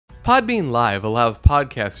Podbean Live allows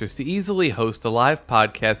podcasters to easily host a live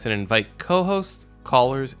podcast and invite co-hosts,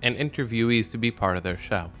 callers, and interviewees to be part of their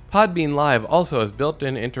show. Podbean Live also has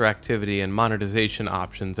built-in interactivity and monetization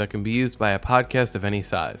options that can be used by a podcast of any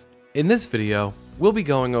size. In this video, we'll be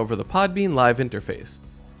going over the Podbean Live interface.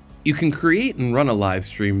 You can create and run a live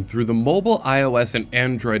stream through the mobile iOS and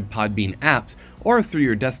Android Podbean apps or through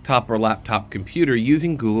your desktop or laptop computer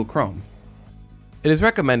using Google Chrome. It is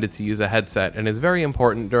recommended to use a headset and is very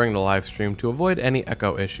important during the live stream to avoid any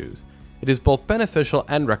echo issues. It is both beneficial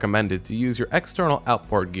and recommended to use your external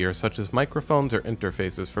outboard gear such as microphones or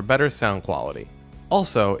interfaces for better sound quality.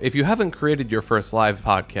 Also, if you haven't created your first live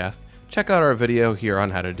podcast, check out our video here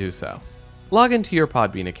on how to do so. Log into your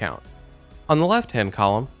Podbean account. On the left-hand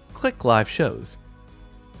column, click Live Shows.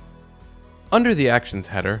 Under the Actions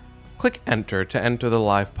header, click Enter to enter the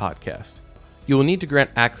live podcast. You will need to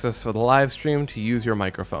grant access for the live stream to use your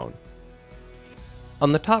microphone.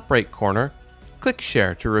 On the top right corner, click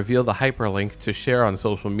Share to reveal the hyperlink to share on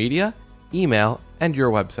social media, email, and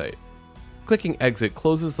your website. Clicking Exit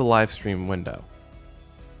closes the live stream window.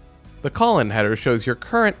 The call-in header shows your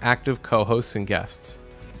current active co-hosts and guests.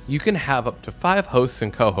 You can have up to 5 hosts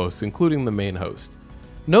and co-hosts, including the main host.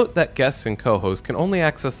 Note that guests and co-hosts can only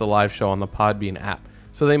access the live show on the Podbean app,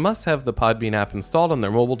 so they must have the Podbean app installed on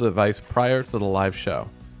their mobile device prior to the live show.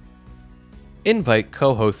 Invite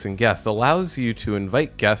co-hosts and guests allows you to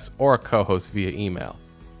invite guests or a co-host via email.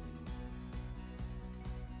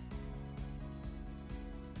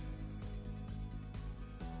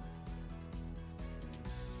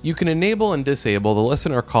 You can enable and disable the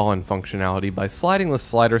listener call-in functionality by sliding the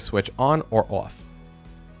slider switch on or off.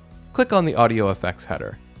 Click on the audio effects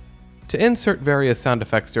header. To insert various sound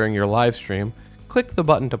effects during your live stream, click the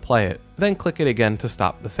button to play it, then click it again to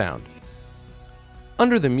stop the sound.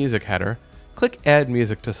 Under the music header, click Add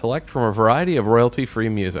Music to select from a variety of royalty-free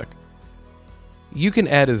music. You can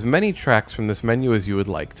add as many tracks from this menu as you would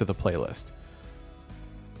like to the playlist.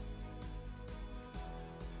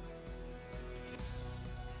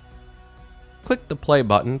 Click the play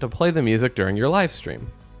button to play the music during your live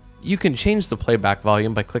stream. You can change the playback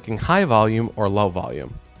volume by clicking high volume or low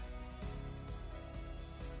volume.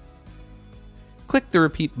 Click the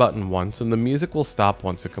repeat button once and the music will stop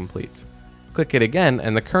once it completes. Click it again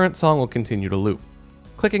and the current song will continue to loop.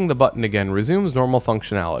 Clicking the button again resumes normal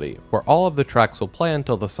functionality, where all of the tracks will play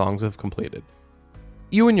until the songs have completed.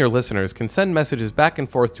 You and your listeners can send messages back and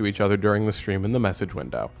forth to each other during the stream in the message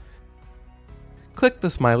window. Click the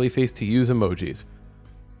smiley face to use emojis.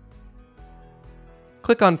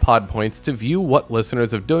 Click on Pod Points to view what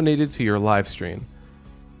listeners have donated to your live stream.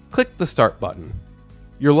 Click the Start button.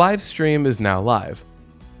 Your live stream is now live.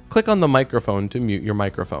 Click on the microphone to mute your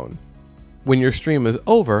microphone. When your stream is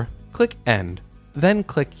over, click End, then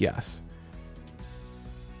click Yes.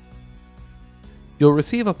 You'll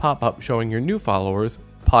receive a pop-up showing your new followers,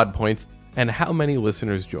 Pod Points, and how many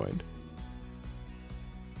listeners joined.